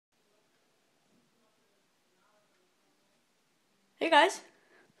Hey guys,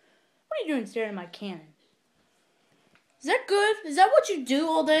 what are you doing staring at my Canon? Is that good? Is that what you do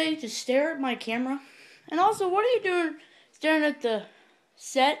all day? Just stare at my camera? And also, what are you doing staring at the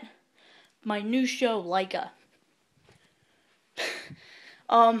set? My new show, Leica.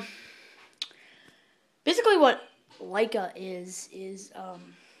 Basically what Leica is it's a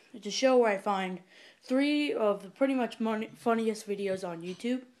show where I find 3 of the pretty much funniest videos on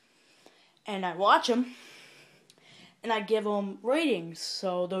YouTube, and I watch them, and I give them ratings.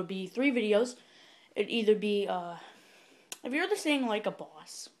 So there would be 3 videos. It'd either be, have you heard the saying, like a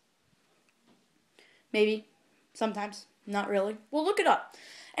boss? Maybe. Sometimes. Not really. Well, look it up.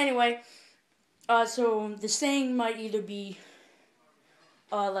 Anyway, so the saying might either be,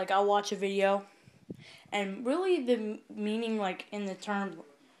 like, I'll watch a video, and really the meaning, like, in the term,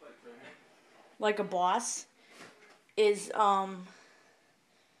 like a boss, is, the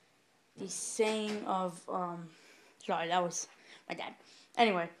saying of, sorry, that was my dad.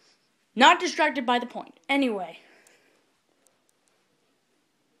 Anyway, not distracted by the point. Anyway.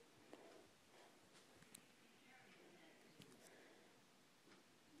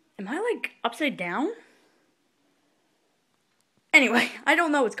 Am I, like, upside down? Anyway, I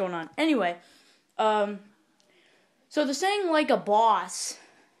don't know what's going on. Anyway, so the saying, like a boss,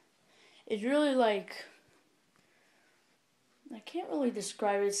 is really, like, I can't really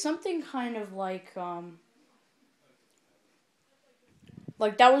describe it. It's something kind of like it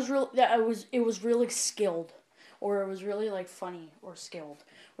was really skilled, or it was really, like, funny, or skilled,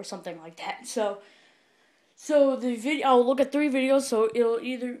 or something like that. So the video, I'll look at 3 videos, so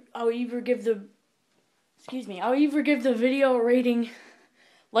I'll either give the video rating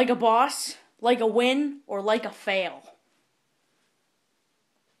like a boss, like a win, or like a fail.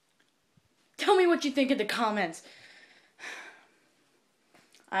 Tell me what you think in the comments.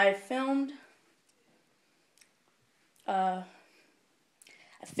 I filmed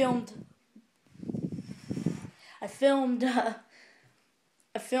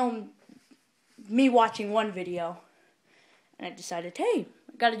me watching one video, and I decided, hey,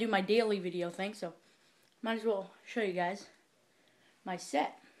 I gotta do my daily video thing, so might as well show you guys my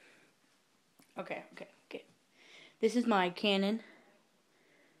set. Okay. This is my Canon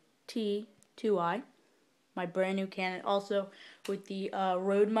T2i, my brand new Canon, also with the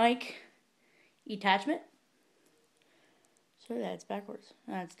Rode mic attachment. So that's backwards.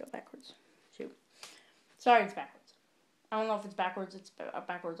 That's still backwards. Shoot. Sorry, it's backwards. I don't know if it's backwards. It's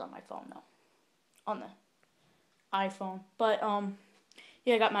backwards on my phone, though. On the iPhone. But,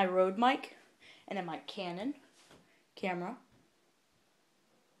 yeah, I got my Rode mic, and then my Canon camera.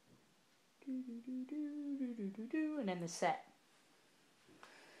 And then the set.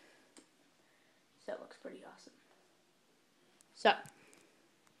 Set looks pretty awesome. So.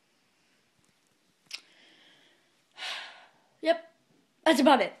 Yep. That's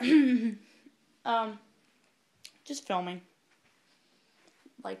about it. Just filming.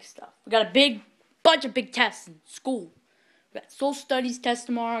 Like stuff. We got a bunch of big tests in school. We got social studies test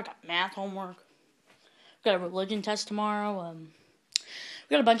tomorrow. Got math homework. We got a religion test tomorrow. We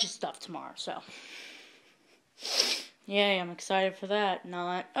got a bunch of stuff tomorrow, so. Yay, I'm excited for that.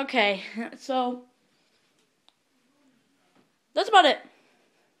 Not. Okay, so. That's about it.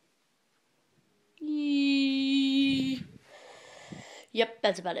 Yep,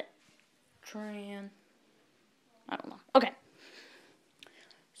 that's about it. I don't know. Okay.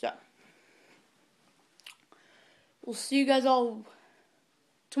 So. We'll see you guys all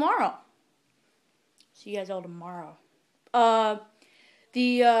tomorrow. The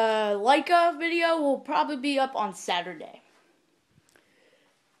Leica video will probably be up on Saturday.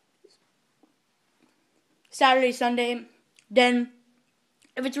 Saturday, Sunday. Then,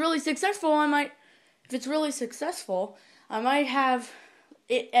 if it's really successful, I might have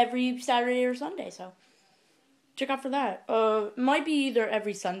it every Saturday or Sunday. So, check out for that. It might be either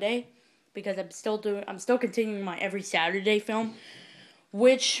every Sunday, because I'm still continuing my every Saturday film,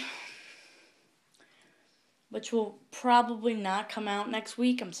 which will probably not come out next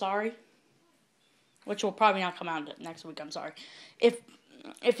week. I'm sorry. If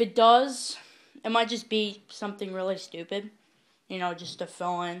it does, it might just be something really stupid, just to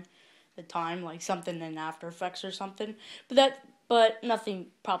fill in the time, like something in After Effects or something. But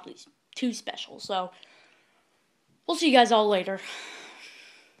nothing probably too special. So we'll see you guys all later.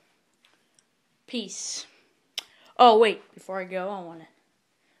 Peace. Oh wait, before I go, I want to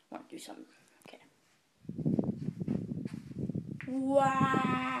do something. Okay.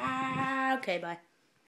 Wow. Okay, bye.